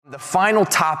The final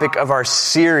topic of our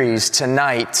series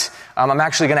tonight, I'm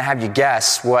actually going to have you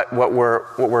guess what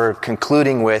we're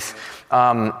concluding with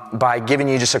by giving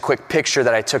you just a quick picture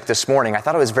that I took this morning. I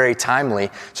thought it was very timely.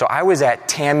 So I was at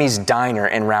Tammy's Diner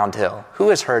in Round Hill. Who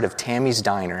has heard of Tammy's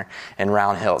Diner in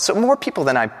Round Hill? So more people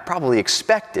than I probably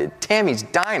expected. Tammy's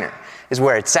Diner is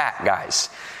where it's at, guys.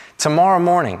 Tomorrow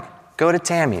morning, go to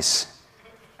Tammy's.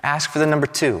 Ask for the number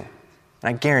 2. And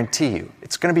I guarantee you,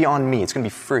 it's going to be on me. It's going to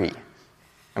be free.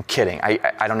 I'm kidding.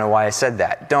 I don't know why I said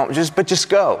that. But just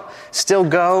go. Still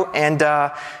go and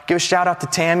give a shout out to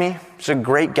Tammy. She's a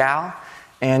great gal.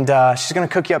 And she's going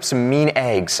to cook you up some mean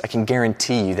eggs. I can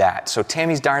guarantee you that. So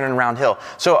Tammy's Diner in Round Hill.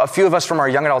 So a few of us from our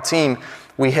young adult team,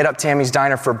 we hit up Tammy's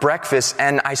Diner for breakfast.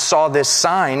 And I saw this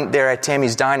sign there at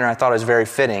Tammy's Diner. And I thought it was very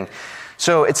fitting.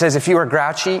 So it says, if you are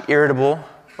grouchy, irritable,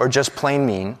 or just plain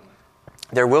mean,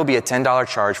 there will be a $10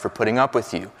 charge for putting up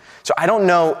with you. So I don't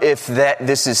know if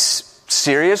this is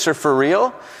serious or for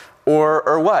real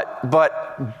or what,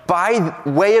 but by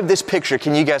way of this picture,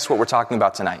 can you guess what we're talking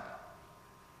about tonight?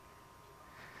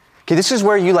 Okay, this is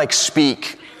where you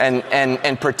speak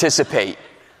and participate.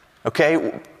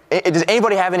 Okay, does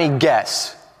anybody have any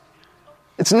guess?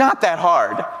 It's not that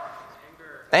hard.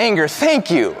 Anger,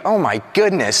 thank you. Oh my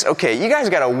goodness. Okay, you guys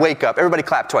got to wake up. Everybody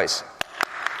clap twice.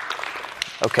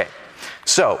 Okay,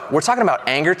 so we're talking about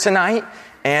anger tonight.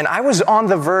 And I was on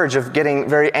the verge of getting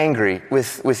very angry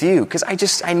with you because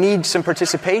I need some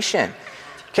participation.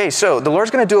 Okay, so the Lord's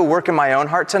going to do a work in my own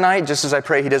heart tonight, just as I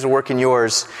pray He does a work in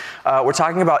yours. We're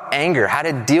talking about anger, how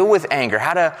to deal with anger,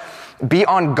 how to be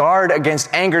on guard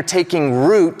against anger taking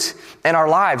root in our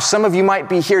lives. Some of you might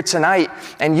be here tonight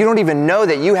and you don't even know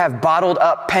that you have bottled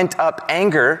up, pent up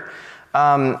anger,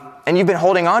 and you've been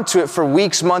holding on to it for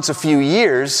weeks, months, a few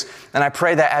years. And I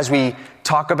pray that as we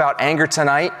talk about anger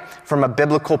tonight from a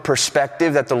biblical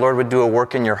perspective, that the Lord would do a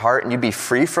work in your heart and you'd be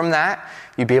free from that.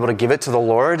 You'd be able to give it to the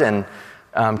Lord and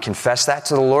confess that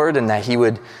to the Lord, and that He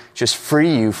would just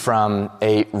free you from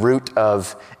a root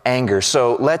of anger.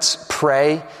 So let's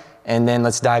pray and then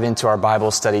let's dive into our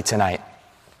Bible study tonight.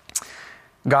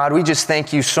 God, we just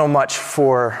thank you so much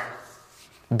for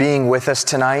being with us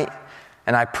tonight.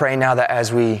 And I pray now that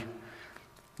as we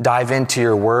dive into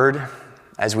your word,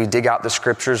 as we dig out the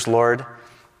scriptures, Lord,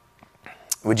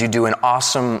 would you do an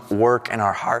awesome work in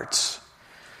our hearts?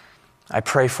 I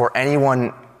pray for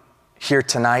anyone here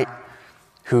tonight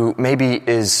who maybe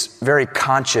is very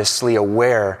consciously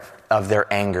aware of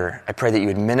their anger. I pray that you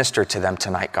would minister to them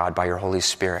tonight, God, by your Holy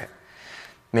Spirit.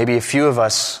 Maybe a few of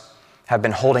us have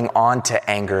been holding on to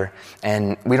anger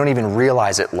and we don't even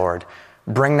realize it, Lord.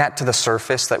 Bring that to the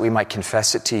surface that we might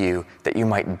confess it to you, that you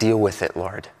might deal with it,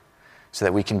 Lord, so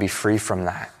that we can be free from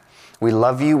that. We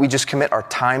love you. We just commit our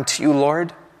time to you,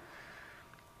 Lord.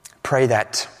 Pray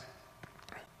that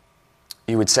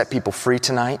you would set people free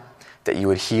tonight, that you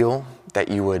would heal, that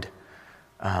you would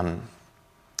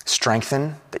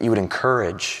strengthen, that you would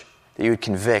encourage, that you would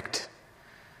convict.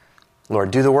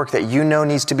 Lord, do the work that you know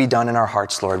needs to be done in our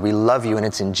hearts, Lord. We love you, and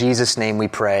it's in Jesus' name we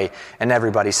pray. And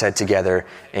everybody said together,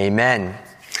 amen.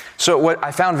 So what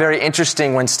I found very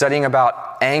interesting when studying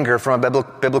about anger from a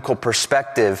biblical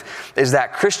perspective is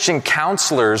that Christian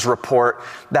counselors report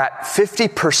that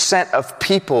 50% of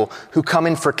people who come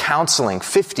in for counseling,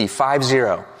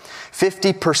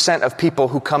 50% of people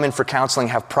who come in for counseling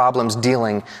have problems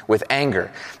dealing with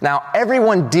anger. Now,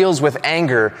 everyone deals with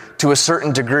anger to a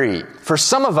certain degree. For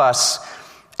some of us,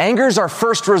 anger is our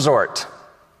first resort.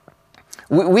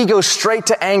 We go straight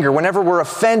to anger whenever we're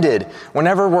offended,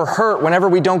 whenever we're hurt, whenever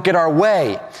we don't get our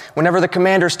way, whenever the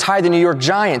Commanders tie the New York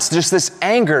Giants. Just this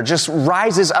anger just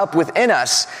rises up within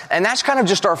us, and that's kind of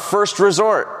just our first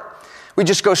resort. We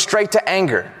just go straight to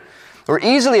anger. We're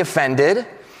easily offended,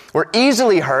 we're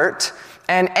easily hurt,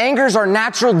 and anger is our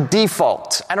natural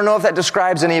default. I don't know if that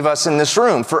describes any of us in this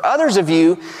room. For others of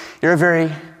you, you're a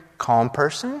very calm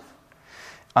person.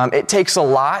 It takes a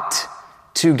lot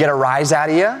to get a rise out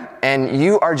of you, and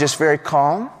you are just very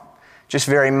calm, just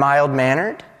very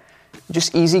mild-mannered,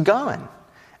 just easygoing.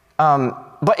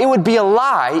 But it would be a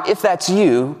lie, if that's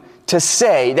you, to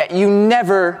say that you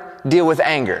never deal with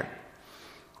anger.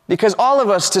 Because all of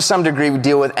us, to some degree,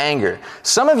 deal with anger.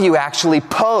 Some of you actually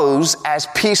pose as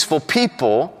peaceful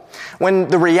people, when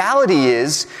the reality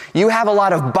is you have a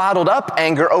lot of bottled up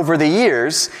anger over the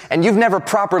years and you've never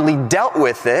properly dealt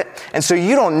with it, and so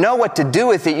you don't know what to do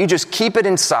with it. You just keep it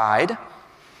inside.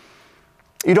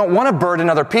 You don't want to burden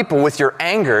other people with your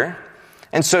anger,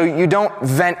 and so you don't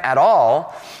vent at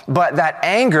all. But that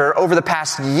anger over the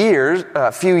past years,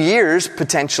 few years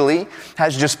potentially,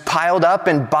 has just piled up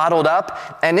and bottled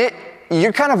up, and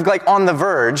you're kind of like on the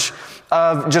verge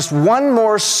of just one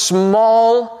more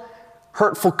small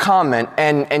hurtful comment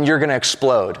and you're going to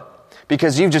explode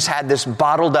because you've just had this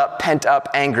bottled up, pent up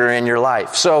anger in your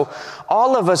life. So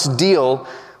all of us deal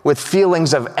with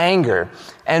feelings of anger.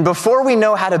 And before we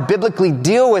know how to biblically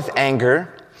deal with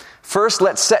anger, first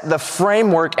let's set the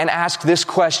framework and ask this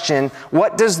question: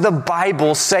 what does the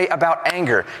Bible say about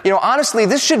anger? Honestly,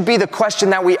 this should be the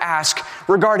question that we ask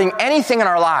regarding anything in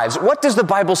our lives. What does the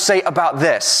Bible say about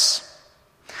this?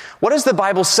 What does the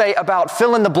Bible say about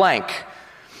fill in the blank?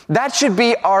 That should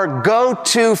be our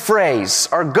go-to phrase,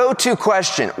 our go-to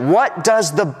question. What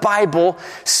does the Bible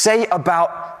say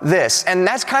about this? And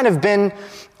that's kind of been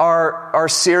our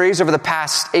series over the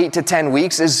past 8 to 10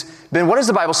 weeks has been, what does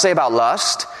the Bible say about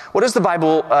lust? What does the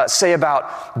Bible say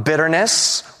about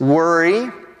bitterness,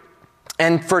 worry?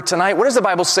 And for tonight, what does the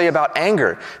Bible say about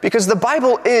anger? Because the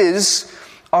Bible is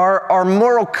our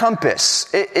moral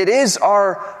compass. It is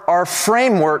our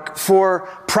framework for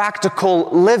practical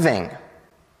living.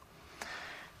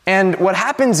 And what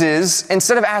happens is,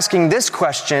 instead of asking this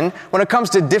question, when it comes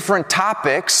to different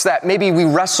topics that maybe we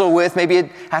wrestle with, maybe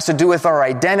it has to do with our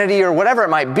identity or whatever it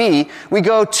might be, we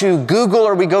go to Google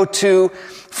or we go to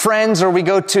friends or we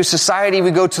go to society, we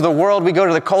go to the world, we go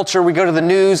to the culture, we go to the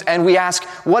news, and we ask,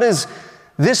 what does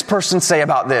this person say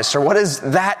about this? Or what does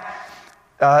that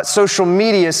social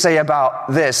media say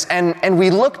about this? And we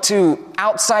look to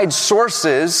outside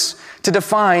sources to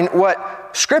define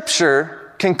what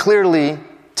Scripture can clearly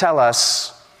tell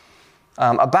us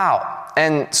about.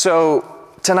 And so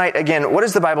tonight, again, what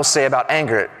does the Bible say about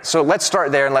anger? So let's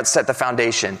start there and let's set the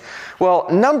foundation. Well,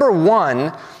 number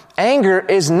one, anger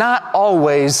is not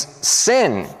always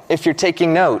sin, if you're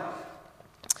taking note.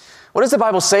 What does the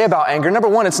Bible say about anger? Number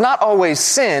one, it's not always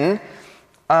sin.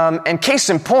 And case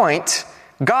in point,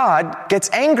 God gets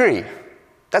angry.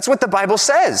 That's what the Bible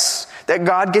says, that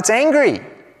God gets angry.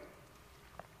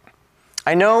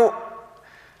 I know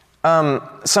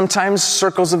sometimes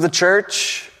circles of the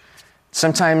church,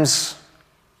 sometimes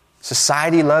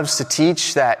society loves to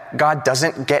teach that God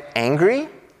doesn't get angry.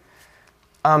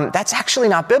 That's actually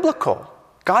not biblical.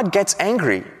 God gets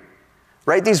angry.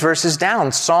 Write these verses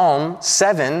down. Psalm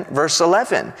 7, verse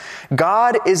 11.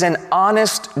 God is an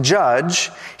honest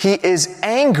judge. He is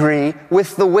angry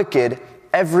with the wicked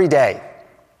every day.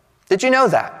 Did you know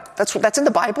that? That's in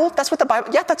the Bible? That's what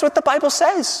the Bible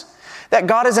says. That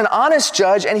God is an honest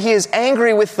judge and He is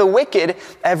angry with the wicked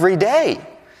every day.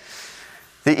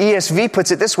 The ESV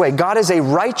puts it this way: God is a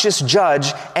righteous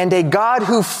judge and a God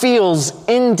who feels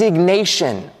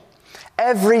indignation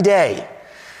every day.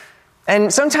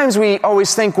 And sometimes we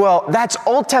always think, well, that's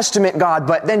Old Testament God,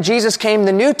 but then Jesus came,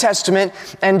 the New Testament,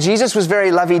 and Jesus was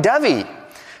very lovey-dovey.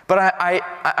 But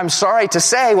I'm sorry to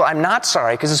say, well, I'm not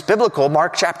sorry because it's biblical.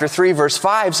 Mark chapter 3, verse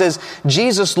 5 says,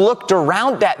 Jesus looked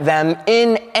around at them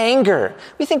in anger.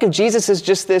 We think of Jesus as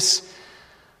just this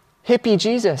hippie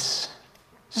Jesus,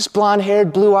 just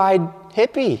blonde-haired, blue-eyed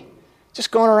hippie,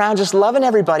 just going around just loving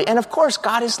everybody. And of course,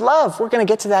 God is love. We're going to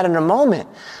get to that in a moment.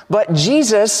 But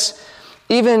Jesus,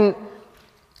 even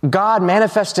God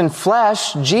manifest in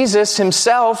flesh, Jesus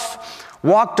himself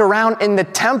walked around in the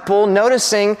temple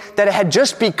noticing that it had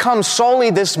just become solely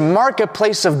this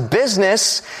marketplace of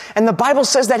business. And the Bible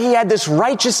says that he had this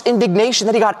righteous indignation,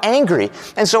 that he got angry.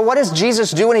 And so what does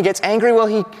Jesus do when he gets angry?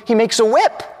 Well, he makes a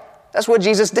whip. That's what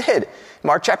Jesus did.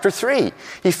 Mark chapter 3.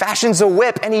 He fashions a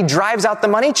whip and he drives out the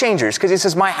money changers because he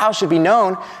says, my house should be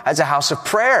known as a house of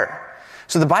prayer.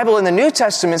 So the Bible in the New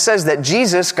Testament says that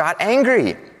Jesus got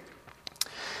angry.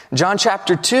 John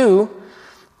chapter 2,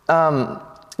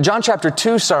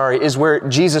 is where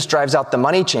Jesus drives out the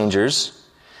money changers.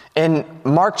 In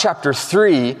Mark chapter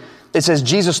 3, it says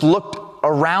Jesus looked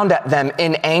around at them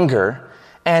in anger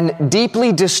and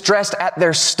deeply distressed at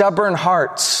their stubborn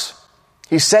hearts.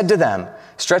 He said to them,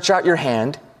 stretch out your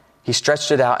hand. He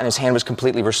stretched it out and his hand was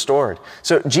completely restored.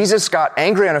 So Jesus got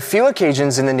angry on a few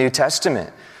occasions in the New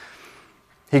Testament.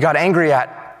 He got angry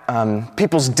at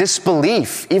people's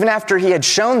disbelief. Even after he had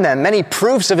shown them many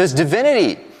proofs of his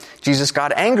divinity, Jesus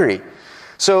got angry.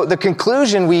 So the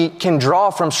conclusion we can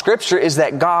draw from Scripture is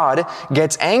that God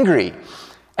gets angry.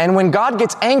 And when God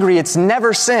gets angry, it's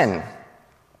never sin.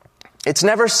 It's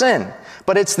never sin.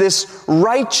 But it's this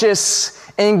righteous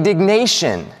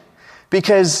indignation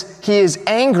because he is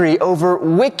angry over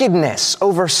wickedness,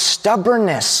 over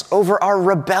stubbornness, over our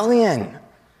rebellion.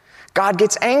 God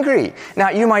gets angry.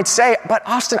 Now, you might say, but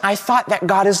Austin, I thought that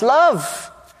God is love.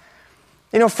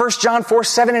 1 John 4,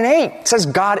 7 and 8 says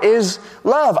God is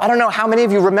love. I don't know how many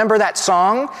of you remember that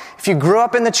song. If you grew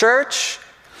up in the church,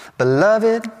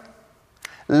 beloved,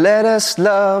 let us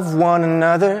love one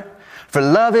another. For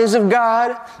love is of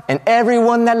God, and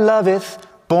everyone that loveth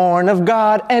born of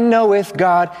God and knoweth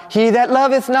God. He that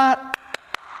loveth not,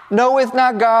 knoweth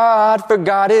not God, for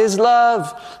God is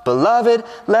love. Beloved,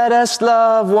 let us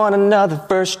love one another.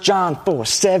 1 John 4,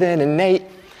 7 and 8.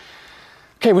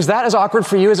 Okay, was that as awkward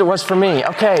for you as it was for me?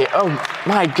 Okay, oh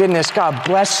my goodness, God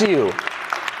bless you.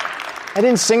 I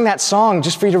didn't sing that song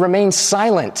just for you to remain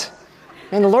silent.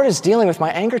 Man, the Lord is dealing with my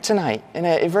anger tonight in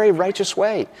a very righteous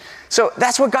way. So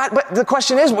that's what God, but the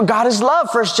question is, God is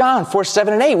love, 1 John 4,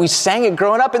 7 and 8. We sang it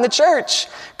growing up in the church.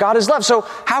 God is love. So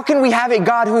how can we have a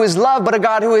God who is love, but a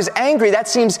God who is angry? That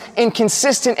seems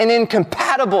inconsistent and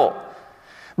incompatible.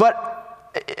 But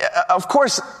of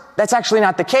course, that's actually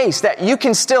not the case, that you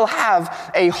can still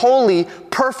have a holy,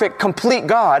 perfect, complete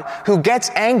God who gets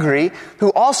angry,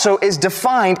 who also is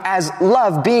defined as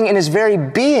love, being in his very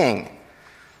being.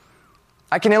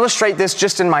 I can illustrate this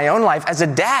just in my own life as a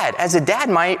dad. As a dad,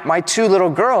 my two little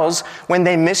girls, when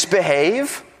they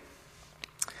misbehave,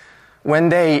 when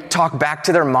they talk back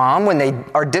to their mom, when they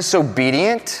are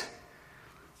disobedient,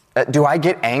 do I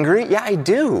get angry? Yeah, I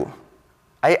do.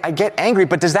 I get angry,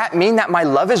 but does that mean that my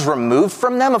love is removed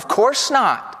from them? Of course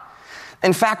not.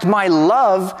 In fact, my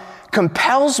love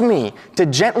compels me to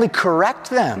gently correct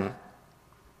them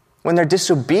when they're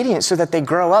disobedient so that they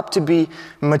grow up to be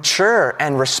mature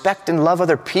and respect and love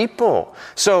other people.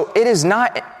 So it is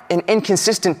not an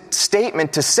inconsistent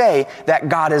statement to say that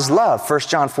God is love, 1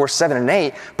 John 4, 7 and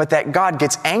 8, but that God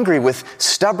gets angry with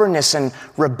stubbornness and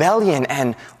rebellion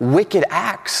and wicked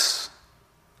acts.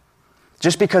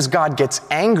 Just because God gets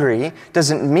angry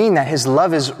doesn't mean that his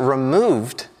love is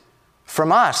removed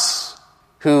from us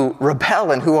who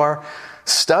rebel and who are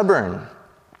stubborn.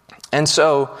 And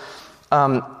so,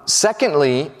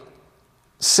 secondly,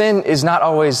 sin is not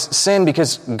always sin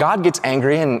because God gets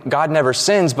angry and God never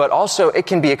sins, but also it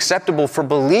can be acceptable for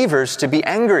believers to be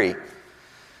angry.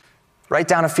 Write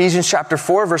down Ephesians chapter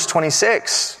 4, verse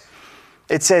 26.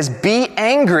 It says, be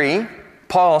angry.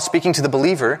 Paul speaking to the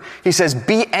believer, he says,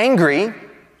 be angry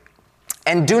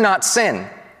and do not sin.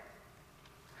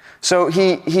 So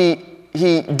he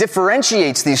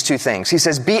differentiates these two things. He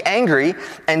says, be angry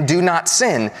and do not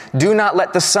sin. Do not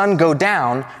let the sun go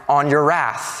down on your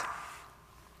wrath.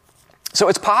 So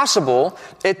it's possible,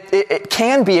 it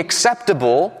can be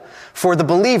acceptable for the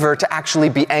believer to actually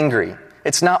be angry.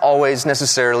 It's not always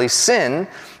necessarily sin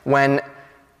when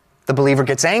the believer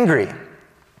gets angry.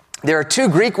 There are two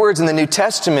Greek words in the New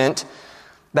Testament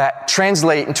that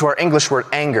translate into our English word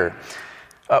anger.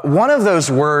 One of those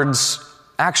words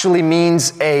actually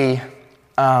means a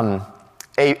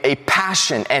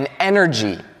passion, an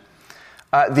energy.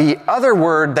 The other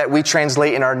word that we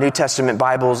translate in our New Testament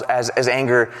Bibles as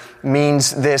anger means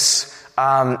this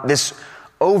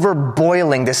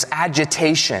overboiling, this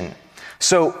agitation.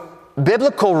 So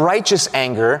biblical righteous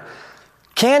anger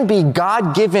can be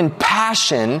God-given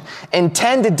passion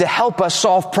intended to help us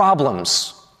solve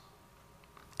problems.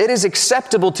 It is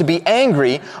acceptable to be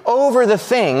angry over the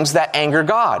things that anger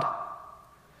God.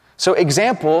 So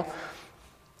example,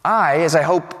 as I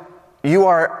hope you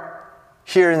are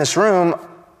here in this room,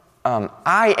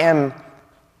 I am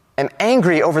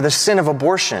angry over the sin of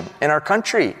abortion in our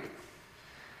country.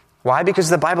 Why? Because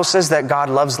the Bible says that God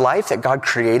loves life, that God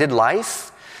created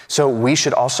life, so we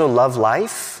should also love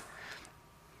life.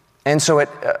 And so it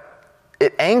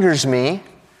angers me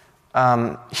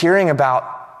hearing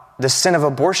about the sin of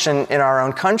abortion in our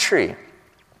own country.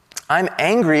 I'm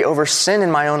angry over sin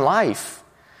in my own life.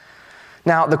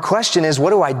 Now, the question is, what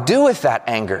do I do with that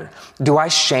anger? Do I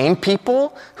shame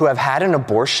people who have had an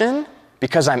abortion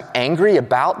because I'm angry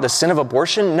about the sin of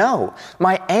abortion? No.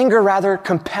 My anger rather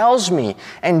compels me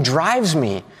and drives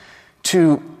me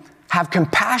to have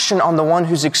compassion on the one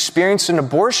who's experienced an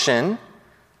abortion,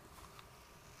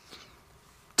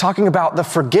 talking about the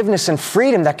forgiveness and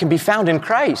freedom that can be found in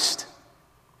Christ.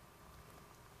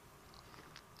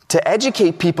 To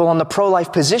educate people on the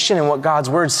pro-life position and what God's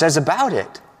word says about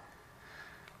it.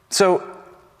 So,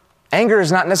 anger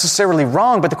is not necessarily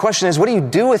wrong, but the question is, what do you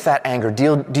do with that anger?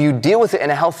 Do you deal with it in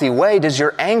a healthy way? Does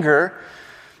your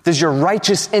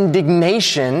righteous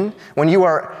indignation, when you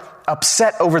are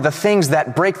upset over the things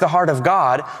that break the heart of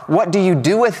God, what do you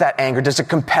do with that anger? Does it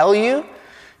compel you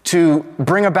to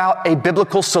bring about a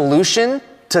biblical solution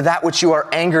to that which you are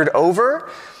angered over?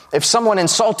 If someone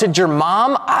insulted your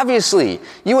mom, obviously,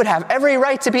 you would have every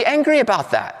right to be angry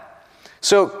about that.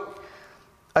 So,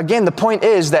 again, the point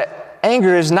is that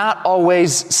anger is not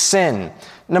always sin.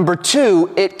 Number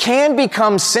two, it can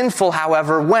become sinful,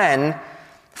 however, when,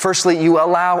 firstly, you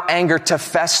allow anger to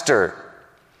fester.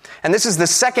 And this is the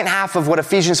second half of what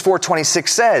Ephesians 4:26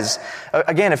 says.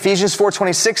 Again, Ephesians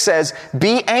 4:26 says,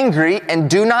 be angry and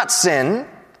do not sin.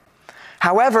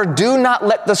 However, do not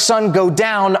let the sun go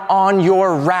down on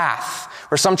your wrath.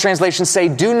 Or some translations say,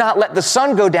 do not let the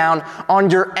sun go down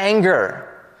on your anger.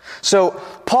 So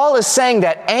Paul is saying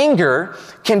that anger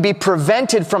can be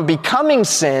prevented from becoming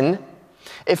sin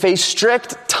if a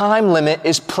strict time limit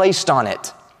is placed on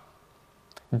it.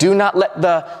 Do not let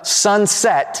the sun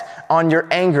set on your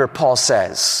anger, Paul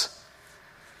says.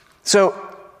 So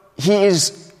he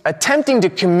is attempting to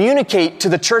communicate to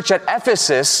the church at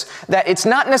Ephesus that it's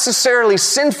not necessarily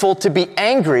sinful to be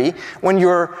angry when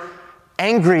you're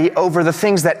angry over the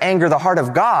things that anger the heart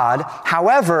of God.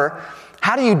 However,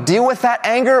 how do you deal with that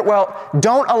anger? Well,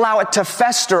 don't allow it to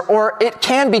fester, or it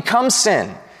can become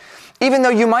sin. Even though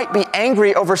you might be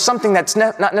angry over something that's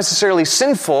not necessarily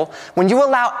sinful, when you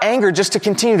allow anger just to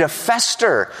continue to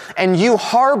fester and you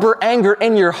harbor anger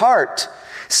in your heart,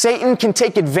 Satan can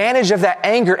take advantage of that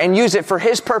anger and use it for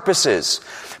his purposes.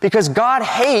 Because God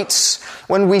hates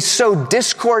when we sow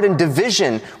discord and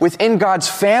division within God's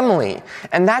family.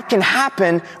 And that can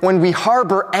happen when we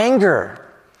harbor anger.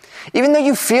 Even though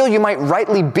you feel you might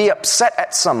rightly be upset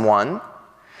at someone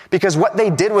because what they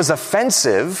did was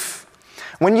offensive,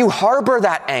 when you harbor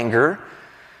that anger,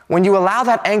 when you allow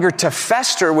that anger to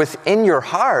fester within your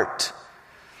heart,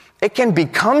 it can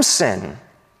become sin.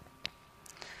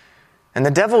 And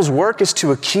the devil's work is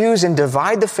to accuse and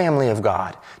divide the family of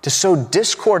God, to sow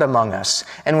discord among us.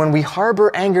 And when we harbor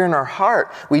anger in our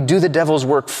heart, we do the devil's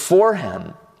work for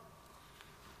him.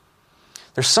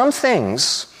 There's some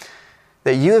things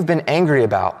that you have been angry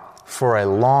about for a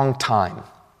long time.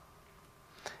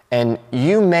 And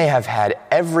you may have had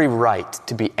every right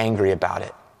to be angry about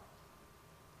it.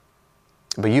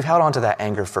 But you've held on to that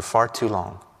anger for far too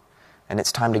long. And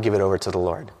it's time to give it over to the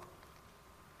Lord.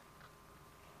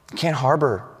 You can't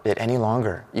harbor it any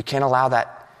longer. You can't allow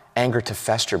that anger to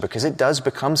fester because it does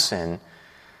become sin.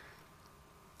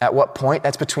 At what point?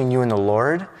 That's between you and the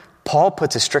Lord. Paul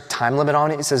puts a strict time limit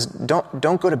on it. He says,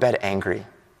 don't go to bed angry.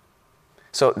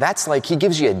 So that's like he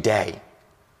gives you a day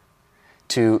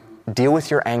to deal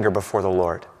with your anger before the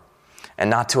Lord and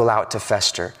not to allow it to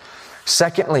fester.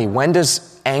 Secondly, when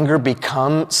does anger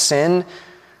become sin?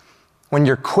 When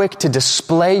you're quick to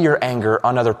display your anger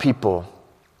on other people.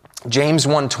 James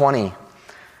 1:20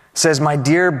 says, "My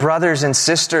dear brothers and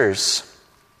sisters,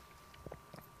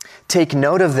 take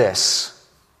note of this."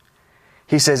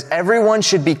 He says, "Everyone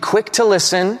should be quick to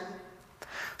listen,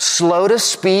 slow to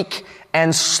speak,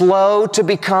 and slow to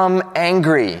become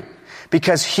angry,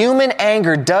 because human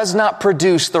anger does not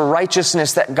produce the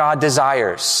righteousness that God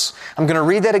desires." I'm going to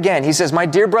read that again. He says, "My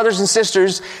dear brothers and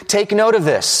sisters, take note of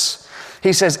this."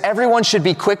 He says, everyone should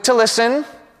be quick to listen.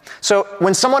 So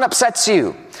when someone upsets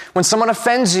you, when someone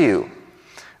offends you,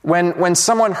 when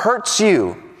someone hurts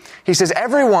you, he says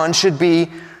everyone should be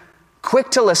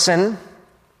quick to listen,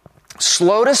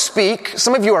 slow to speak.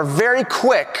 Some of you are very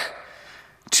quick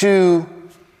to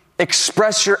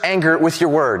express your anger with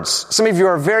your words. Some of you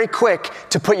are very quick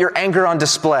to put your anger on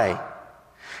display.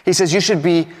 He says you should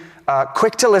be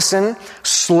quick to listen,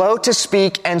 slow to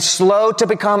speak, and slow to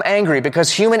become angry,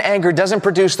 because human anger doesn't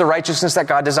produce the righteousness that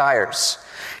God desires.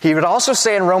 He would also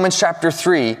say in Romans chapter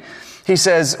 3, he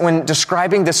says, when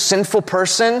describing the sinful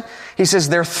person, he says,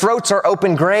 their throats are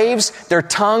open graves, their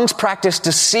tongues practice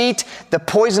deceit, the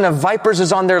poison of vipers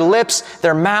is on their lips,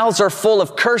 their mouths are full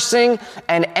of cursing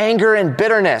and anger and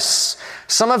bitterness.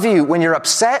 Some of you, when you're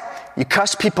upset, you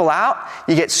cuss people out,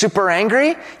 you get super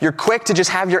angry, you're quick to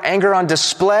just have your anger on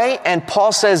display, and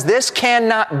Paul says this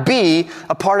cannot be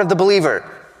a part of the believer.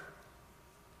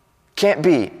 Can't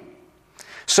be.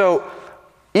 So,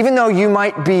 even though you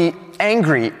might be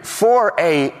angry for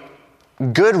a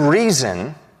good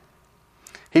reason,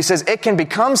 he says it can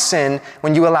become sin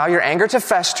when you allow your anger to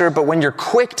fester, but when you're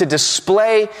quick to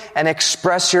display and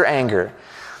express your anger.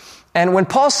 And when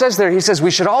Paul says there, he says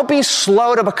we should all be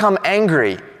slow to become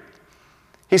angry.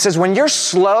 He says when you're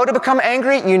slow to become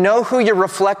angry, you know who you're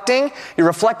reflecting? You're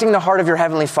reflecting the heart of your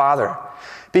Heavenly Father.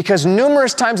 Because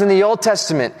numerous times in the Old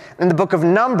Testament, in the book of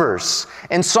Numbers,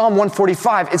 in Psalm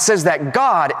 145, it says that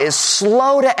God is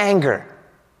slow to anger,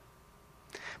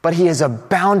 but he is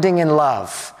abounding in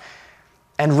love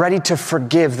and ready to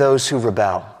forgive those who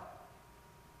rebel.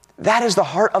 That is the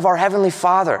heart of our Heavenly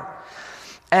Father.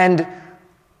 And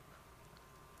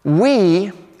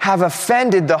we have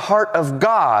offended the heart of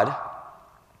God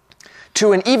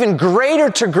to an even greater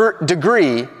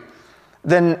degree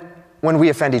than when we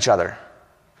offend each other.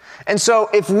 And so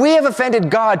if we have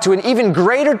offended God to an even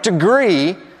greater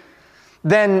degree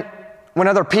than when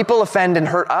other people offend and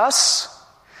hurt us,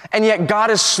 and yet God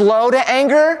is slow to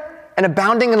anger and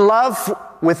abounding in love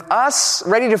with us,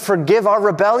 ready to forgive our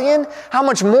rebellion, how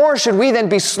much more should we then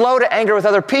be slow to anger with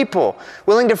other people,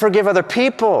 willing to forgive other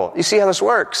people? You see how this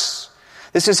works?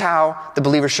 This is how the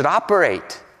believer should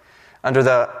operate under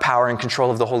the power and control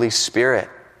of the Holy Spirit.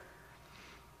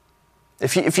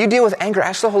 If you deal with anger,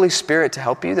 ask the Holy Spirit to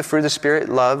help you. The fruit of the Spirit: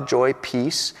 love, joy,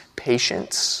 peace,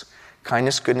 patience,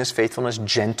 kindness, goodness, faithfulness,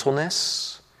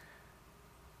 gentleness,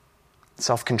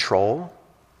 self-control.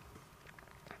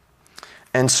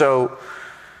 And so,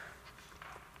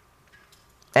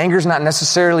 anger is not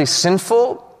necessarily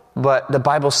sinful, but the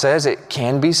Bible says it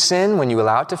can be sin when you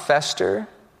allow it to fester,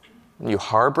 when you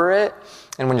harbor it,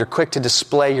 and when you're quick to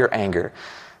display your anger.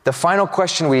 The final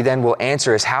question we then will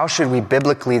answer is, how should we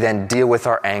biblically then deal with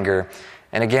our anger?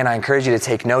 And again, I encourage you to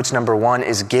take notes. Number one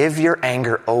is give your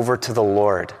anger over to the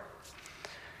Lord.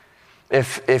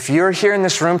 If you're here in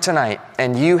this room tonight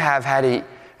and you have had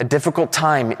a difficult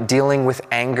time dealing with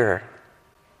anger,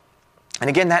 and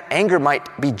again, that anger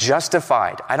might be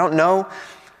justified. I don't know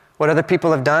what other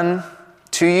people have done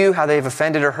to you, how they've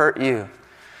offended or hurt you.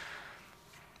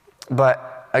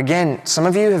 But again, some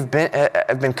of you have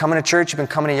been coming to church, you've been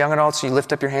coming to young adults, you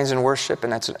lift up your hands in worship,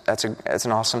 and that's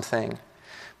an awesome thing.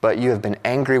 But you have been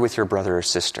angry with your brother or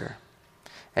sister,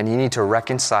 and you need to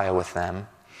reconcile with them.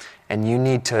 And you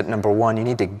need to, number one, you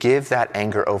need to give that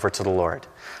anger over to the Lord.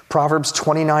 Proverbs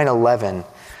 29:11,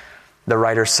 the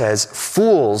writer says,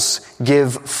 "Fools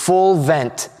give full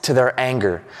vent to their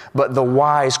anger, but the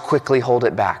wise quickly hold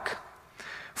it back."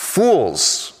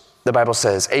 Fools, the Bible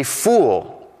says, a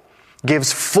fool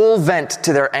gives full vent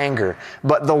to their anger,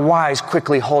 but the wise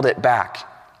quickly hold it back.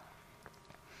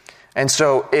 And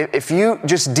so if you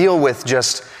just deal with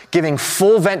just giving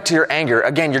full vent to your anger,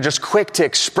 again, you're just quick to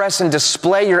express and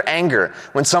display your anger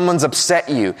when someone's upset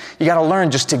you. You got to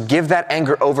learn just to give that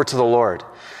anger over to the Lord.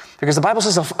 Because the Bible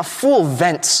says a fool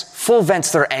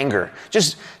vents their anger.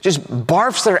 Just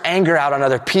barfs their anger out on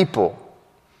other people.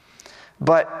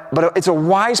 But it's a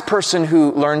wise person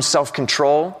who learns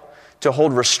self-control, to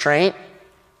hold restraint.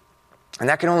 And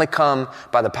that can only come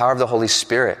by the power of the Holy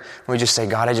Spirit. When we just say,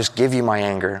 God, I just give you my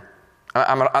anger.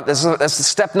 That's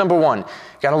step number one. You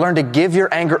got to learn to give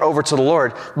your anger over to the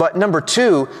Lord. But number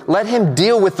two, let Him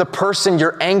deal with the person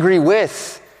you're angry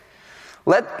with.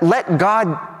 Let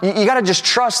God, you got to just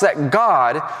trust that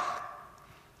God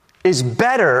is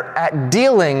better at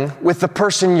dealing with the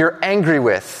person you're angry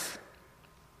with.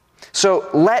 So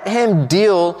let Him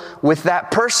deal with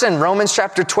that person. Romans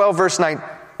chapter 12,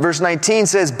 verse 19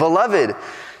 says, "Beloved,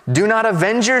 do not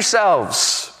avenge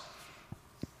yourselves,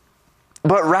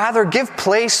 but rather give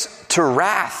place to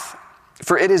wrath.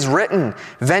 For it is written,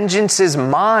 'Vengeance is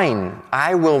mine,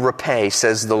 I will repay,'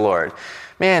 says the Lord."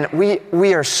 Man,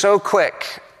 we are so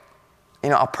quick.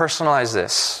 I'll personalize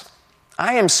this.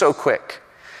 I am so quick.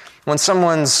 When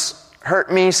someone's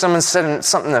hurt me, someone said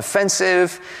something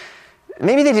offensive,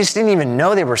 maybe they just didn't even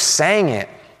know they were saying it.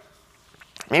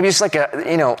 Maybe it's like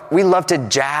we love to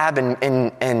jab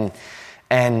and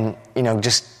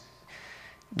just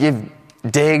give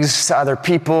digs to other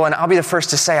people. And I'll be the first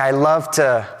to say I love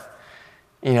to,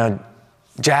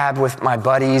 jab with my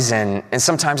buddies, and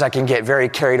sometimes I can get very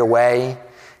carried away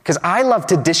because I love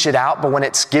to dish it out, but when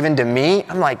it's given to me,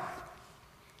 I'm like,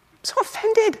 so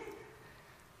offended.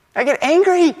 I get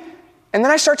angry. And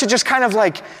then I start to just kind of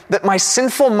my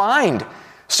sinful mind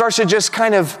starts to just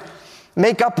kind of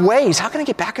make up ways. How can I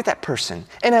get back at that person?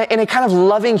 In a kind of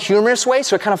loving, humorous way,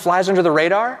 so it kind of flies under the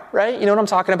radar, right? You know what I'm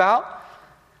talking about?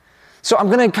 So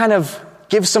I'm going to kind of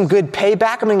give some good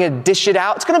payback. I'm going to dish it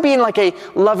out. It's going to be in a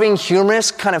loving, humorous,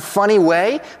 kind of funny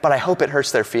way, but I hope it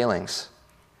hurts their feelings.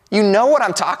 You know what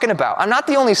I'm talking about. I'm not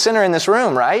the only sinner in this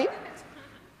room, right?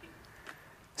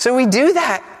 So we do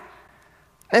that.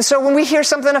 And so when we hear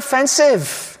something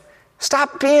offensive,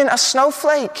 stop being a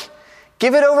snowflake.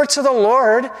 Give it over to the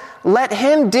Lord. Let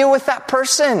Him deal with that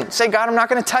person. Say, God, I'm not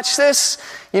going to touch this.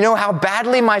 You know how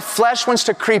badly my flesh wants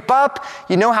to creep up.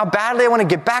 You know how badly I want to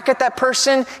get back at that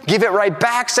person. Give it right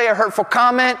back. Say a hurtful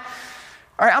comment.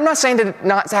 All right, I'm not saying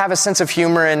not to have a sense of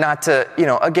humor and not to,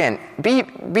 again,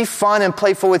 be fun and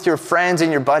playful with your friends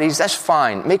and your buddies. That's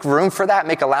fine. Make room for that.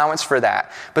 Make allowance for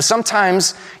that. But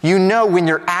sometimes when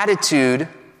your attitude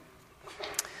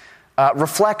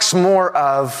reflects more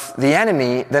of the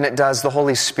enemy than it does the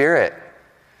Holy Spirit.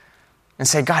 And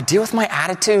say, God, deal with my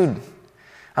attitude.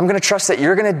 I'm going to trust that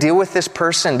you're going to deal with this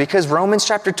person, because Romans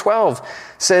chapter 12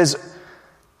 says,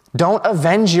 don't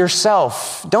avenge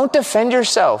yourself. Don't defend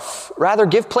yourself. Rather,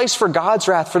 give place for God's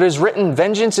wrath, for it is written,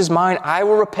 vengeance is mine, I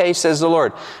will repay, says the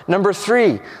Lord. Number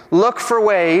 3, look for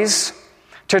ways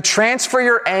to transfer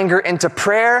your anger into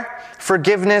prayer,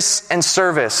 forgiveness, and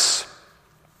service.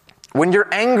 When you're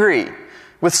angry,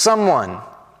 with someone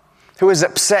who has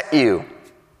upset you,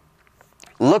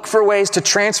 look for ways to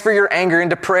transfer your anger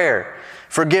into prayer,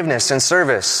 forgiveness, and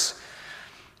service.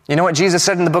 You know what Jesus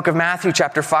said in the book of Matthew,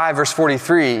 chapter 5, verse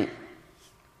 43,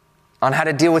 on how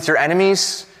to deal with your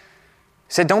enemies?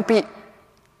 He said, don't be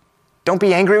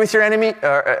angry with your enemy.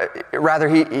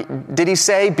 Did he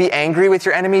say, be angry with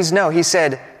your enemies? No, he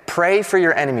said, pray for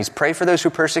your enemies. Pray for those who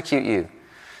persecute you.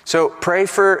 So pray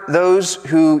for those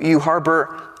who you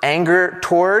harbor anger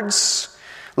towards.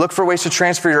 Look for ways to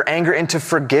transfer your anger into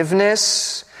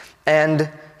forgiveness and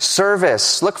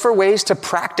service. Look for ways to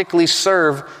practically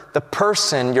serve the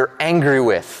person you're angry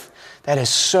with. That is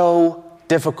so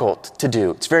difficult to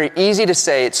do. It's very easy to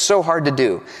say, it's so hard to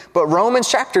do. But Romans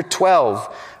chapter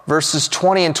 12, verses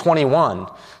 20 and 21.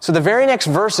 So the very next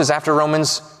verses after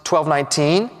Romans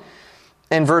 12:19,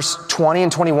 in verse 20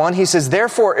 and 21, he says,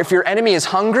 therefore, if your enemy is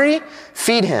hungry,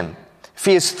 feed him. If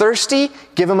he is thirsty,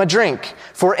 give him a drink.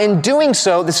 For in doing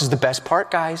so, this is the best part,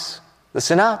 guys.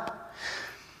 Listen up.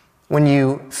 When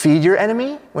you feed your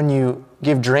enemy, when you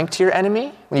give drink to your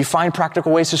enemy, when you find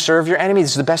practical ways to serve your enemy,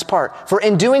 this is the best part. For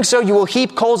in doing so, you will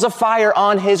heap coals of fire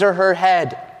on his or her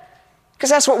head. Because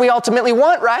that's what we ultimately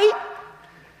want, right?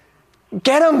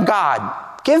 Get him,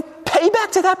 God. Give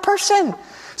payback to that person.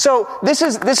 So this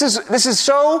is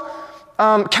so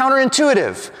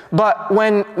counterintuitive, but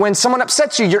when someone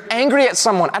upsets you, you're angry at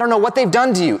someone. I don't know what they've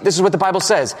done to you. This is what the Bible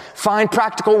says. Find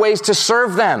practical ways to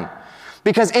serve them,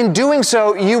 because in doing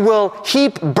so, you will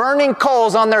heap burning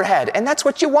coals on their head. And that's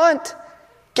what you want.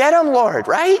 Get them, Lord,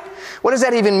 right? What does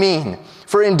that even mean?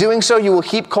 For in doing so, you will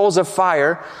heap coals of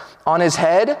fire on his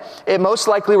head. It most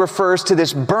likely refers to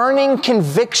this burning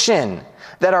conviction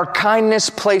that our kindness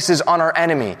places on our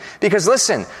enemy. Because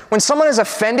listen, when someone has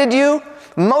offended you,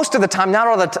 most of the time, not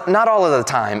all of the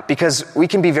time, because we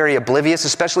can be very oblivious,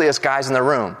 especially us guys in the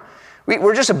room.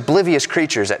 We're just oblivious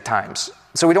creatures at times.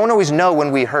 So we don't always know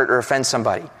when we hurt or offend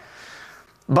somebody.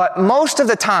 But most of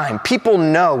the time, people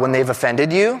know when they've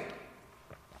offended you.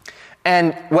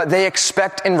 And what they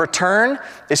expect in return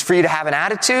is for you to have an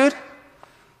attitude,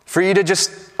 for you to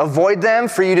just avoid them,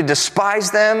 for you to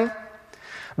despise them.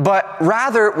 But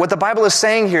rather, what the Bible is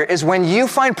saying here is when you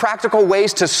find practical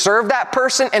ways to serve that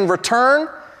person in return,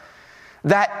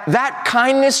 that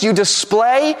kindness you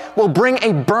display will bring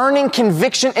a burning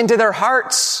conviction into their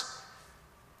hearts.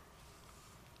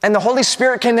 And the Holy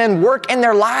Spirit can then work in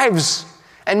their lives.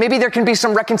 And maybe there can be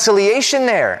some reconciliation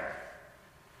there.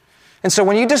 And so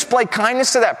when you display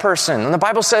kindness to that person, and the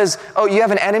Bible says, oh, you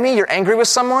have an enemy, you're angry with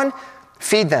someone,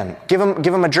 feed them, give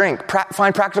them a drink,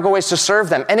 find practical ways to serve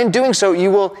them. And in doing so, you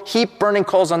will heap burning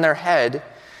coals on their head.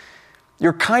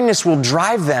 Your kindness will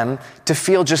drive them to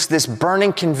feel just this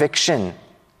burning conviction,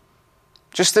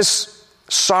 just this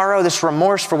sorrow, this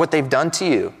remorse for what they've done to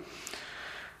you.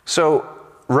 So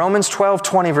Romans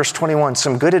 12:20, verse 21,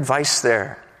 some good advice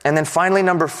there. And then finally,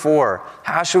 number 4,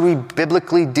 how should we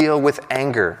biblically deal with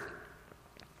anger?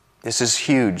 This is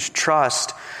huge.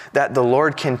 Trust that the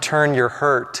Lord can turn your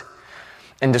hurt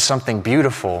into something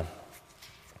beautiful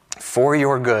for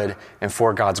your good and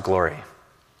for God's glory.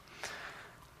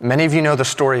 Many of you know the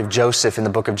story of Joseph in the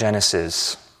book of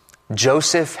Genesis.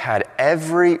 Joseph had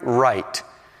every right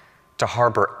to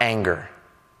harbor anger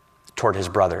toward his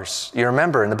brothers. You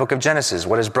remember in the book of Genesis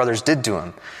what his brothers did to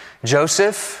him.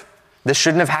 Joseph, this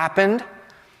shouldn't have happened,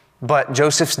 but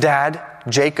Joseph's dad,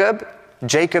 Jacob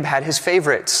had his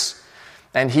favorites,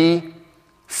 and he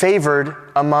favored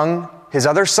among his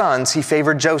other sons, he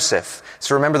favored Joseph.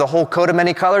 So remember the whole coat of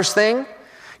many colors thing?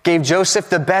 Gave Joseph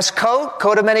the best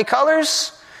coat of many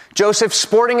colors. Joseph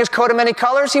sporting his coat of many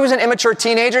colors. He was an immature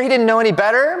teenager. He didn't know any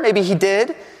better. Maybe he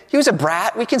did. He was a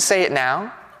brat. We can say it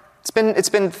now. It's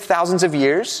been thousands of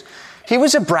years. He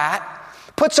was a brat.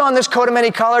 Puts on this coat of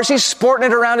many colors. He's sporting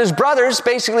it around his brothers,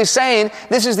 basically saying,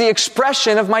 this is the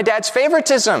expression of my dad's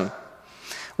favoritism.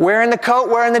 Wearing the coat,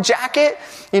 wearing the jacket.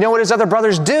 You know what his other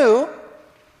brothers do?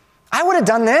 I would have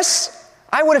done this.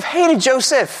 I would have hated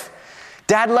Joseph.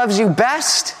 Dad loves you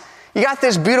best. You got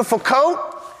this beautiful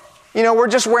coat. You know, we're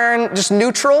just wearing just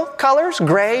neutral colors,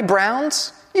 gray,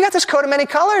 browns. You got this coat of many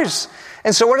colors.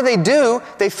 And so what do?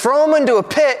 They throw him into a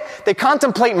pit. They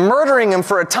contemplate murdering him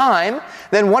for a time.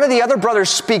 Then one of the other brothers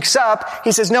speaks up.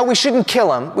 He says, no, we shouldn't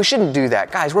kill him. We shouldn't do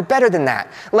that. Guys, we're better than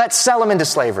that. Let's sell him into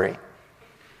slavery.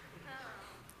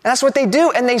 And that's what they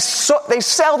do. And they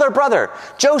sell their brother,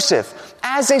 Joseph,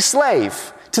 as a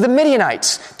slave to the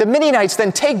Midianites. The Midianites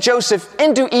then take Joseph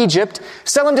into Egypt,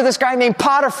 sell him to this guy named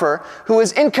Potiphar, who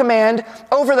is in command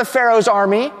over the Pharaoh's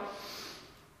army.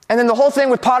 And then the whole thing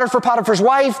with Potiphar's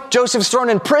wife, Joseph's thrown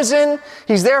in prison.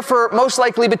 He's there for most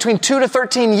likely between 2 to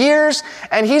 13 years.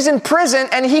 And he's in prison,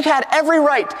 and he had every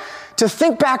right to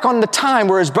think back on the time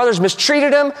where his brothers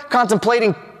mistreated him,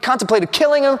 contemplated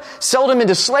killing him, sold him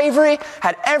into slavery,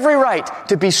 had every right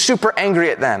to be super angry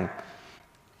at them.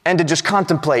 And to just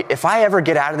contemplate, if I ever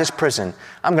get out of this prison,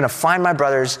 I'm going to find my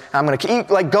brothers, I'm going to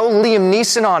go Liam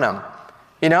Neeson on them.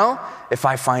 You know? If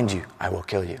I find you, I will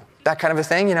kill you. That kind of a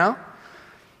thing, you know?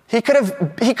 He could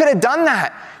have done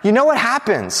that. You know what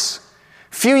happens?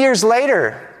 A few years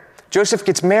later, Joseph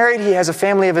gets married. He has a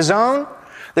family of his own.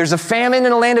 There's a famine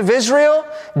in the land of Israel.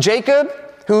 Jacob,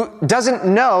 who doesn't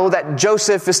know that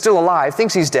Joseph is still alive,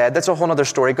 thinks he's dead. That's a whole other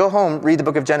story. Go home, read the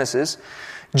book of Genesis.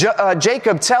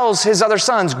 Jacob tells his other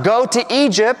sons, go to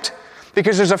Egypt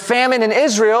because there's a famine in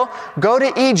Israel. Go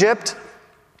to Egypt.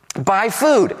 Buy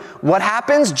food. What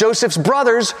happens? Joseph's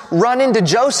brothers run into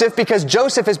Joseph because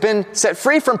Joseph has been set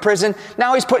free from prison.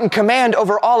 Now he's put in command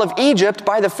over all of Egypt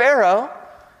by the Pharaoh.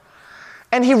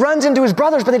 And he runs into his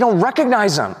brothers, but they don't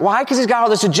recognize him. Why? Because he's got all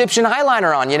this Egyptian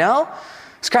eyeliner on, you know?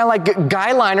 It's kind of like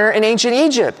guy liner in ancient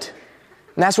Egypt.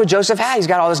 And that's what Joseph had. He's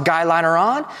got all this guy liner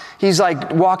on. He's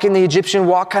like walking the Egyptian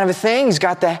walk kind of a thing. He's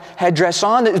got the headdress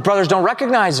on. His brothers don't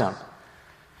recognize him.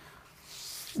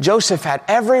 Joseph had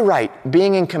every right,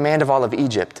 being in command of all of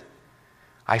Egypt.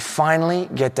 I finally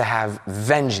get to have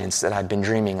vengeance that I've been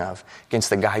dreaming of against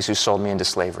the guys who sold me into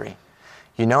slavery.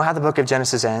 You know how the book of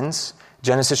Genesis ends?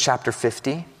 Genesis chapter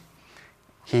 50.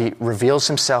 He reveals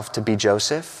himself to be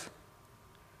Joseph.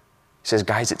 He says,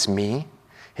 guys, it's me.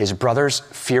 His brothers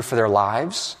fear for their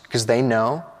lives because they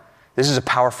know this is a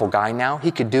powerful guy now.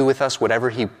 He could do with us whatever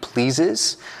he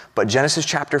pleases. But Genesis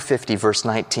chapter 50, verse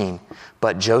 19,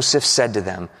 but Joseph said to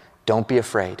them, don't be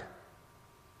afraid.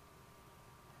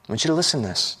 I want you to listen to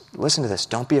this. Listen to this.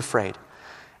 Don't be afraid.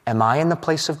 Am I in the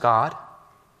place of God?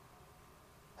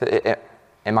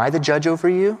 Am I the judge over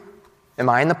you? Am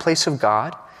I in the place of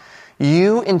God?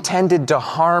 You intended to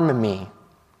harm me,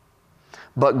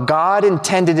 but God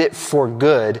intended it for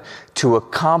good to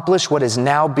accomplish what is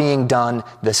now being done,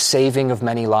 the saving of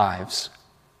many lives.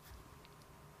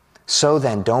 So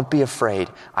then, don't be afraid.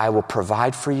 I will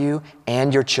provide for you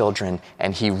and your children.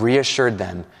 And he reassured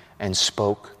them and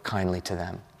spoke kindly to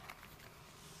them.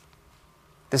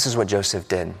 This is what Joseph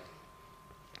did.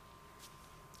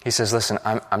 He says, listen,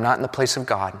 I'm not in the place of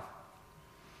God.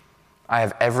 I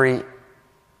have every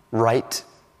right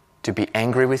to be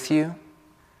angry with you.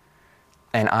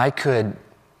 And I could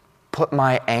put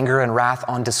my anger and wrath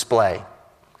on display.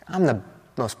 I'm the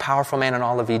most powerful man in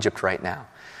all of Egypt right now.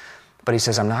 But he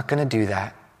says, I'm not going to do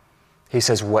that. He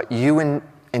says, what you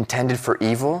intended for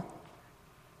evil,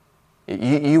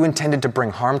 you intended to bring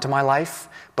harm to my life,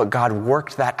 but God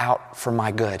worked that out for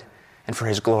my good and for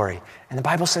his glory. And the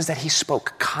Bible says that he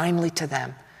spoke kindly to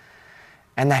them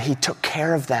and that he took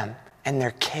care of them and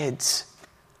their kids.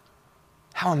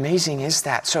 How amazing is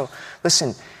that? So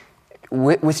listen,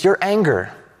 with your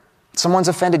anger, someone's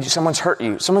offended you, someone's hurt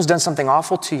you, someone's done something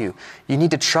awful to you. You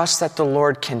need to trust that the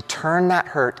Lord can turn that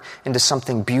hurt into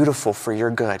something beautiful for your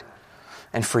good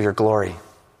and for your glory.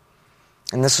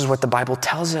 And this is what the Bible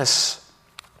tells us.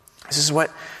 This is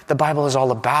what the Bible is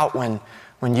all about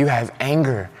when you have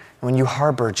anger, when you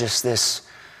harbor just this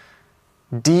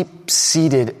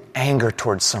deep-seated anger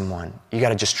towards someone. You got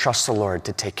to just trust the Lord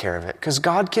to take care of it, because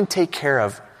God can take care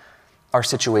of our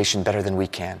situation better than we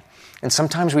can. And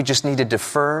sometimes we just need to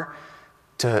defer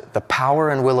to the power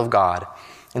and will of God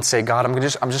and say, God, I'm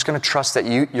just going to trust that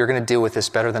you're going to deal with this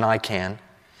better than I can.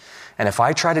 And if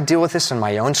I try to deal with this in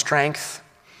my own strength,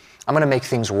 I'm going to make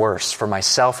things worse for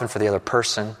myself and for the other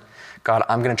person. God,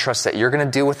 I'm going to trust that you're going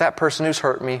to deal with that person who's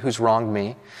hurt me, who's wronged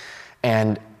me.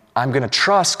 And I'm going to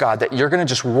trust, God, that you're going to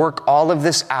just work all of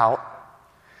this out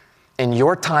in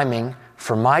your timing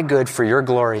for my good, for your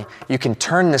glory. You can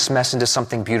turn this mess into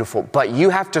something beautiful, but you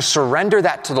have to surrender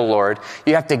that to the Lord.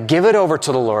 You have to give it over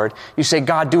to the Lord. You say,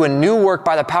 God, do a new work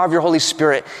by the power of your Holy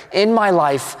Spirit in my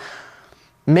life.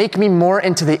 Make me more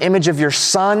into the image of your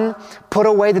Son. Put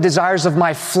away the desires of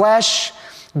my flesh.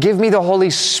 Give me the Holy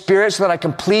Spirit so that I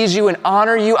can please you and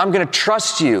honor you. I'm going to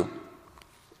trust you.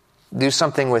 Do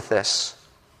something with this.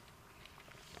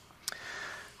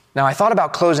 Now, I thought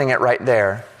about closing it right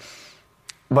there,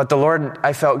 but the Lord,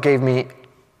 I felt, gave me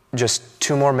just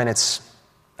 2 more minutes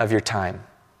of your time.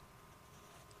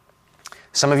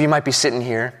 Some of you might be sitting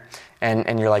here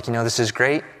and you're like, this is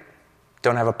great.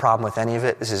 Don't have a problem with any of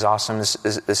it. This is awesome.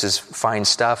 This is fine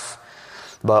stuff.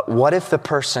 But what if the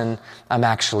person I'm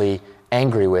actually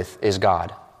angry with is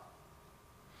God?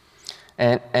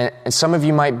 And some of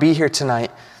you might be here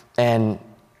tonight and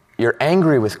you're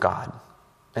angry with God.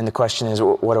 And the question is,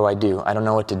 what do? I don't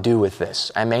know what to do with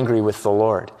this. I'm angry with the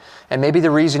Lord. And maybe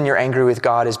the reason you're angry with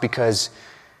God is because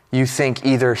you think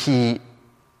either he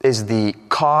is the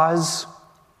cause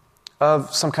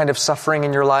of some kind of suffering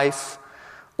in your life,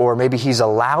 or maybe he's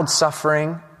allowed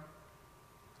suffering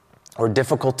or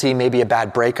difficulty, maybe a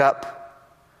bad breakup,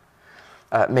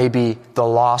 maybe the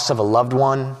loss of a loved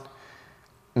one,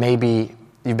 maybe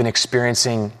you've been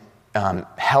experiencing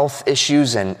health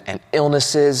issues and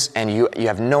illnesses, and you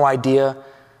have no idea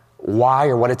why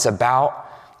or what it's about.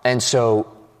 And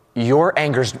so your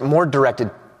anger is more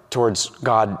directed towards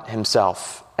God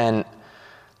himself. And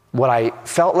what I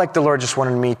felt like the Lord just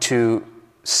wanted me to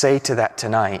say to that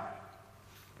tonight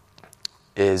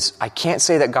is I can't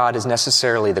say that God is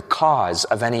necessarily the cause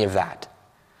of any of that.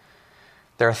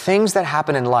 There are things that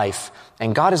happen in life,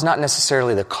 and God is not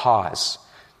necessarily the cause.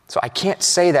 So I can't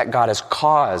say that God has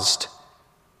caused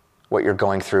what you're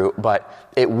going through, but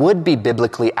it would be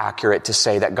biblically accurate to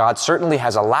say that God certainly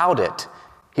has allowed it.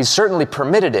 He's certainly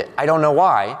permitted it. I don't know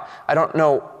why. I don't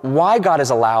know why God has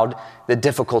allowed the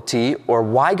difficulty or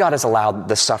why God has allowed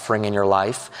the suffering in your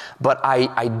life, but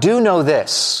I do know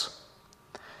this.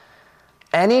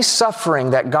 Any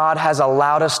suffering that God has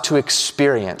allowed us to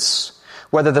experience,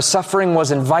 whether the suffering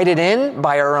was invited in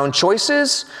by our own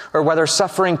choices, or whether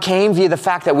suffering came via the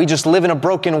fact that we just live in a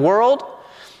broken world,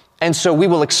 and so we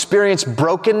will experience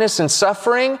brokenness and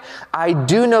suffering, I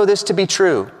do know this to be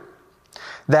true,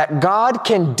 that God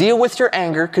can deal with your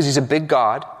anger because he's a big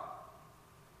God.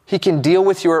 He can deal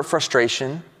with your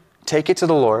frustration. Take it to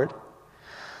the Lord.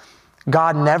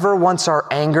 God never wants our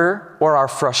anger or our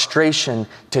frustration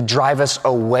to drive us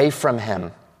away from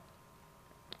him.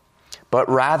 But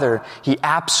rather, he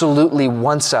absolutely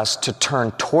wants us to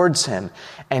turn towards him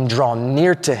and draw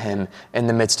near to him in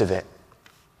the midst of it.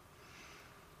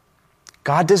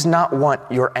 God does not want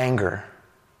your anger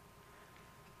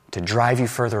to drive you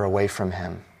further away from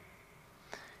him.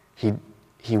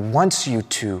 He wants you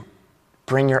to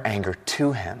bring your anger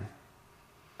to him.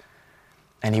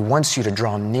 And he wants you to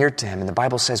draw near to him. And the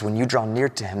Bible says when you draw near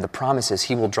to him, the promise is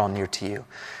he will draw near to you.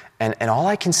 And all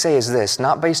I can say is this,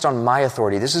 not based on my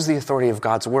authority. This is the authority of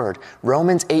God's word.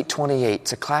 Romans 8:28,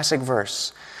 it's a classic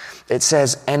verse. It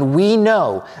says, and we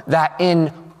know that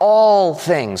in all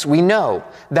things,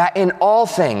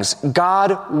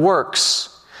 God works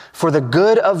for the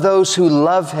good of those who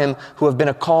love him, who have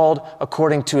been called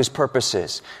according to his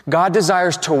purposes. God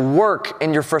desires to work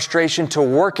in your frustration, to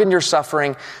work in your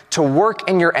suffering, to work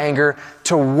in your anger,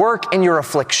 to work in your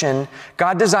affliction.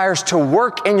 God desires to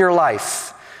work in your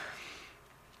life.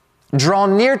 Draw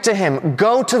near to him.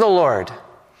 Go to the Lord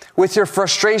with your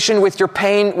frustration, with your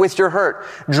pain, with your hurt.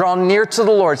 Draw near to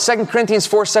the Lord. 2 Corinthians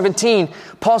 4:17,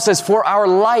 Paul says, for our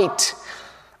light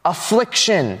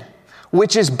affliction,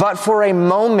 which is but for a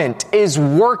moment, is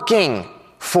working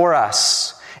for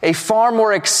us a far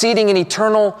more exceeding and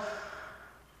eternal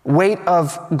weight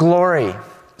of glory.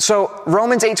 So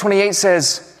Romans 8:28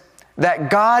 says that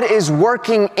God is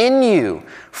working in you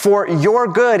for your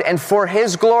good and for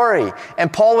his glory.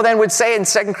 And Paul then would say in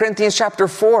 2 Corinthians chapter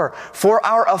 4, for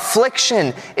our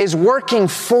affliction is working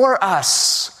for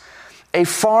us a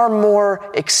far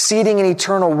more exceeding and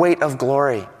eternal weight of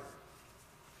glory.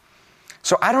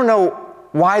 So I don't know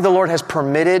why the Lord has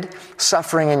permitted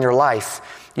suffering in your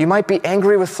life. You might be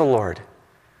angry with the Lord.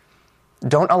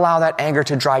 Don't allow that anger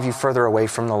to drive you further away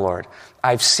from the Lord.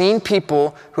 I've seen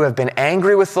people who have been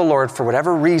angry with the Lord for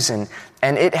whatever reason,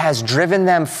 and it has driven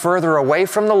them further away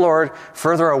from the Lord,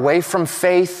 further away from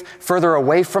faith, further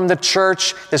away from the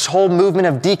church. This whole movement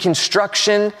of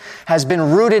deconstruction has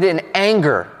been rooted in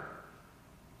anger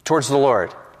towards the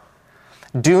Lord.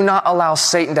 Do not allow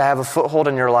Satan to have a foothold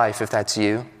in your life if that's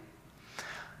you.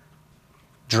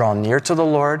 Draw near to the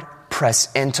Lord,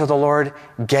 press into the Lord,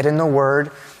 get in the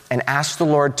Word, and ask the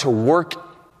Lord to work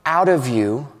out of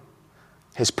you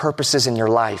his purposes in your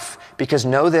life. Because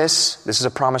know this is a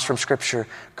promise from Scripture.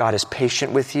 God is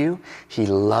patient with you. He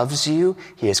loves you.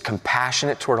 He is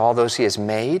compassionate toward all those he has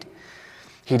made.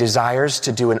 He desires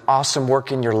to do an awesome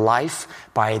work in your life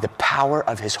by the power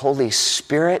of his Holy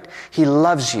Spirit. He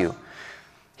loves you.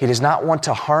 He does not want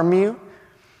to harm you.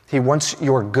 He wants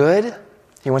your good.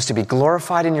 He wants to be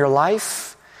glorified in your life.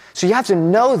 So you have to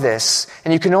know this,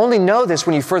 and you can only know this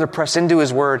when you further press into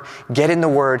his word, get in the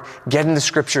word, get in the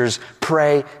scriptures,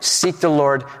 pray, seek the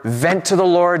Lord, vent to the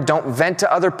Lord. Don't vent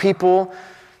to other people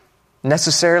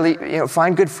necessarily.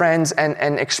 Find good friends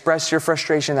and express your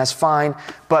frustration. That's fine.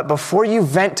 But before you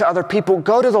vent to other people,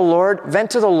 go to the Lord,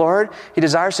 vent to the Lord. He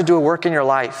desires to do a work in your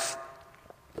life.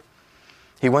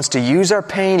 He wants to use our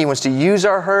pain. He wants to use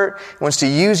our hurt. He wants to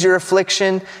use your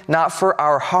affliction, not for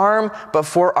our harm, but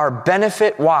for our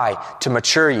benefit. Why? To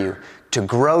mature you, to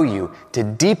grow you, to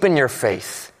deepen your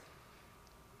faith,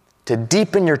 to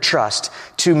deepen your trust,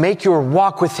 to make your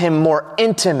walk with Him more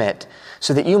intimate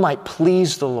so that you might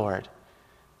please the Lord.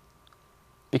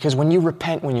 Because when you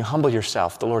repent, when you humble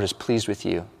yourself, the Lord is pleased with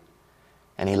you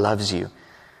and He loves you.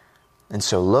 And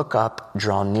so look up,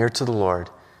 draw near to the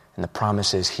Lord, and the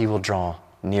promise is He will draw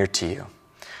near to you.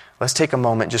 Let's take a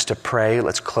moment just to pray.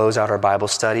 Let's close out our Bible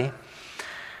study.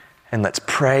 And let's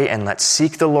pray and let's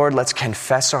seek the Lord. Let's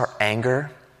confess our anger.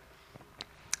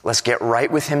 Let's get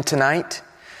right with Him tonight.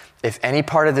 If any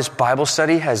part of this Bible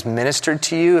study has ministered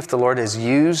to you, if the Lord has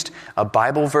used a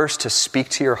Bible verse to speak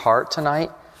to your heart tonight,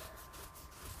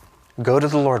 go to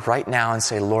the Lord right now and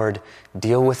say, Lord,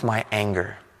 deal with my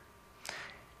anger.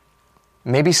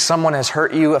 Maybe someone has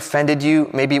hurt you, offended you.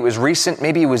 Maybe it was recent.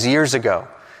 Maybe it was years ago.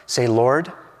 Say,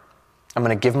 Lord, I'm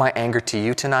going to give my anger to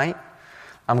you tonight.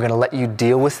 I'm going to let you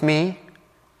deal with me.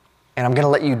 And I'm going to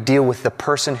let you deal with the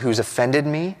person who's offended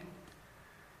me.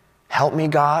 Help me,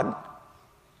 God,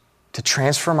 to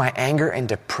transfer my anger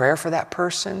into prayer for that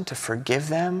person, to forgive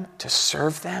them, to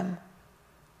serve them.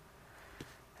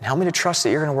 And help me to trust that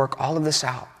you're going to work all of this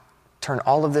out. Turn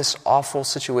all of this awful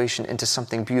situation into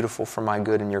something beautiful for my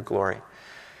good and your glory.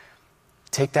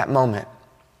 Take that moment.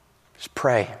 Just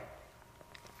pray.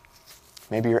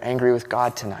 Maybe you're angry with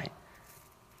God tonight.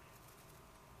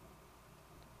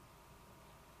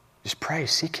 Just pray.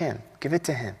 Seek Him. Give it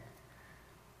to Him.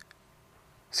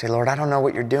 Say, Lord, I don't know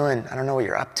what you're doing. I don't know what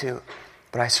you're up to,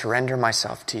 but I surrender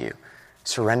myself to you.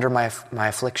 Surrender my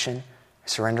affliction.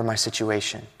 Surrender my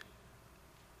situation.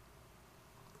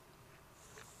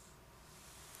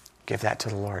 Give that to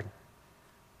the Lord.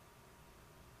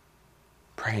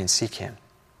 Pray and seek Him.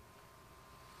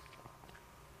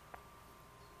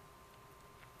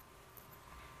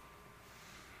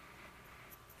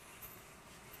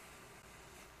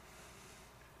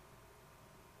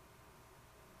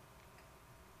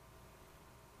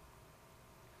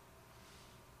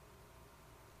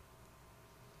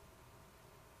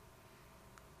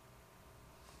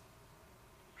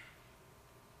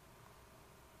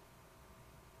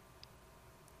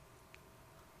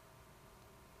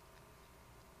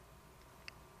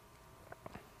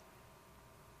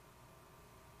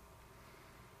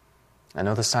 I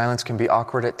know the silence can be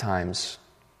awkward at times.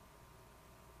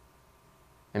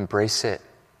 Embrace it.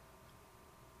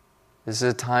 This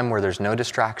is a time where there's no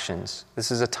distractions.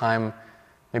 This is a time,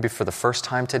 maybe for the first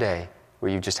time today,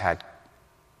 where you just had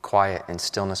quiet and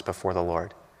stillness before the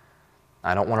Lord.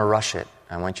 I don't want to rush it.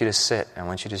 I want you to sit. I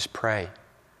want you to just pray.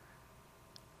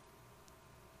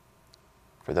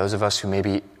 For those of us who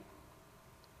maybe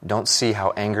don't see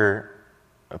how anger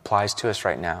applies to us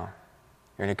right now,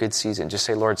 you're in a good season. Just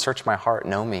say, Lord, search my heart,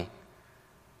 know me.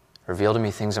 Reveal to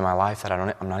me things in my life that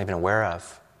I'm not even aware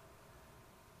of.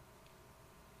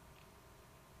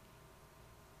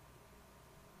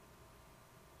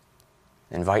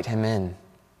 Invite Him in.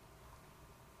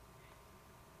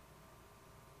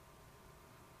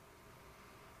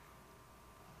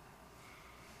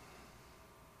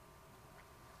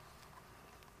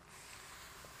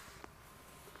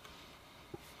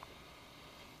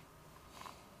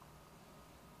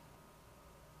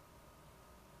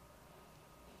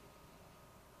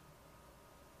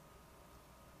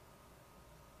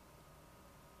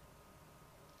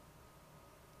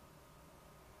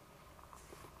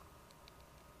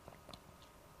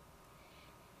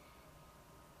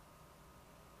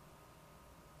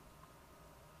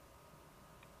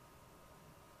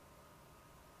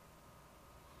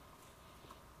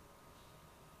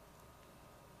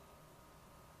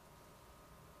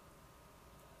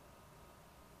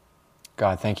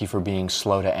 God, thank you for being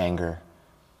slow to anger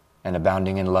and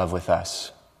abounding in love with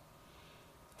us.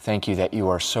 Thank you that you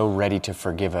are so ready to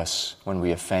forgive us when we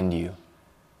offend you.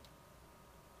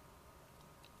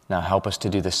 Now help us to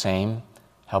do the same.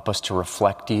 Help us to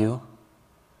reflect you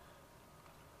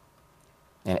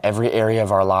in every area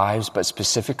of our lives, but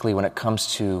specifically when it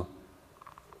comes to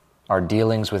our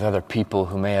dealings with other people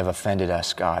who may have offended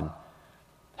us, God.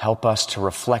 Help us to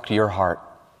reflect your heart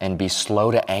and be slow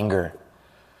to anger,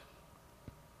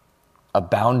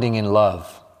 abounding in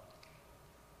love,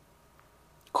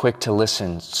 quick to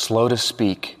listen, slow to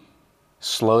speak,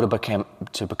 slow to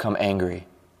become angry.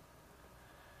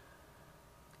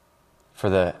 For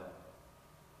the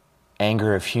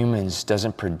anger of humans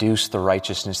doesn't produce the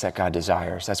righteousness that God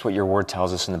desires. That's what your word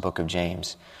tells us in the book of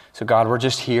James. So God, we're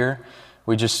just here.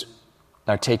 We just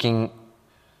are taking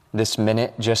this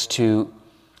minute just to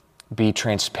be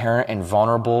transparent and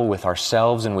vulnerable with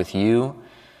ourselves and with you,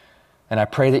 And I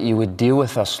pray that you would deal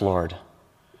with us, Lord.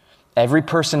 Every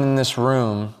person in this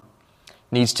room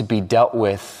needs to be dealt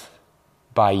with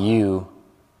by you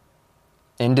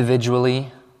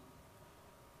individually,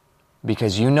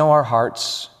 because you know our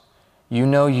hearts. You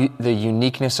know the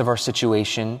uniqueness of our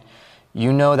situation.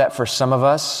 You know that for some of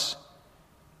us,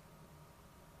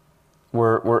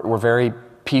 we're very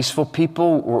peaceful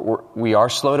people. We are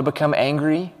slow to become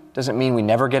angry. Doesn't mean we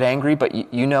never get angry,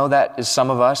 but you know that is some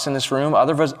of us in this room.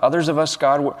 Others of us,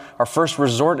 God, our first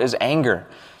resort is anger.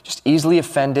 Just easily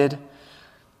offended.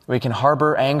 We can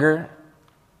harbor anger.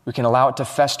 We can allow it to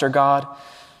fester, God.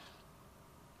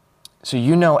 So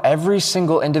you know every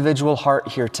single individual heart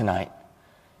here tonight.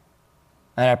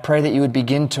 And I pray that you would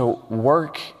begin to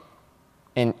work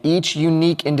in each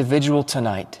unique individual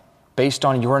tonight based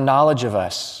on your knowledge of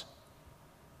us.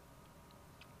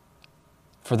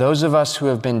 For those of us who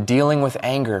have been dealing with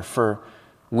anger for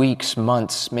weeks,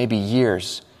 months, maybe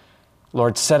years,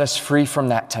 Lord, set us free from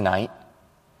that tonight.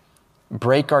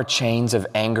 Break our chains of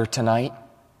anger tonight.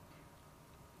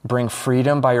 Bring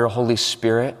freedom by your Holy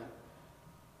Spirit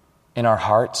in our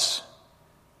hearts,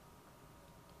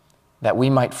 that we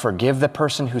might forgive the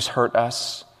person who's hurt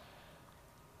us,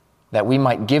 that we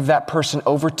might give that person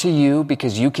over to you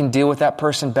because you can deal with that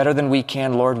person better than we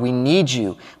can. Lord, we need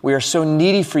you. We are so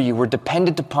needy for you. We're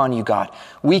dependent upon you, God.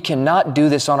 We cannot do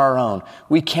this on our own.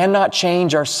 We cannot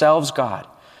change ourselves, God.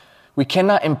 We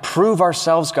cannot improve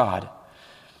ourselves, God.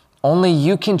 Only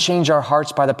you can change our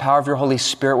hearts by the power of your Holy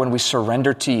Spirit when we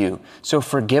surrender to you. So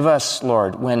forgive us,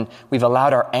 Lord, when we've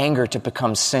allowed our anger to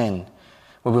become sin,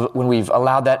 when we've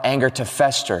allowed that anger to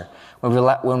fester,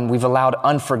 when we've allowed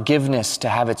unforgiveness to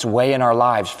have its way in our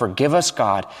lives. Forgive us,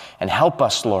 God, and help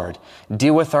us, Lord.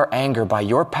 Deal with our anger by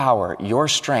your power, your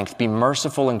strength. Be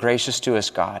merciful and gracious to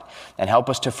us, God, and help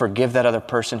us to forgive that other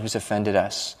person who's offended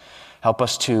us. Help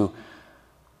us to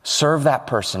serve that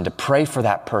person, to pray for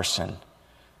that person.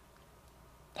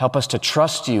 Help us to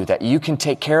trust you that you can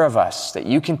take care of us, that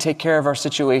you can take care of our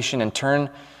situation and turn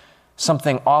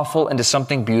something awful into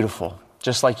something beautiful,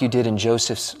 just like you did in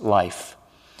Joseph's life.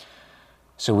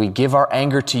 So we give our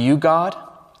anger to you, God.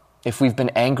 If we've been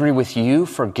angry with you,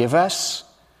 forgive us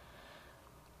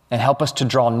and help us to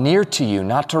draw near to you,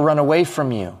 not to run away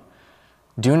from you.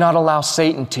 Do not allow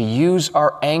Satan to use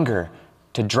our anger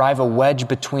to drive a wedge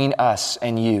between us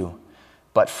and you,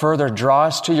 but further draw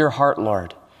us to your heart,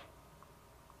 Lord.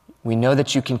 We know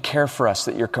that you can care for us,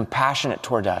 that you're compassionate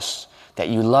toward us, that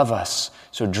you love us.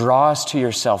 So draw us to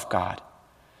yourself, God.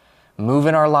 Move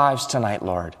in our lives tonight,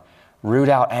 Lord. Root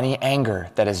out any anger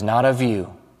that is not of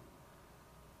you.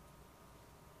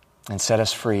 And set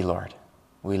us free, Lord.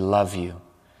 We love you.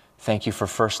 Thank you for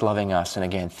first loving us. And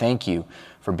again, thank you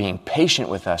for being patient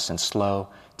with us and slow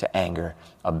to anger,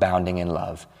 abounding in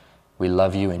love. We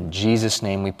love you. In Jesus'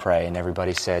 name we pray. And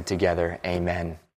everybody said together, amen.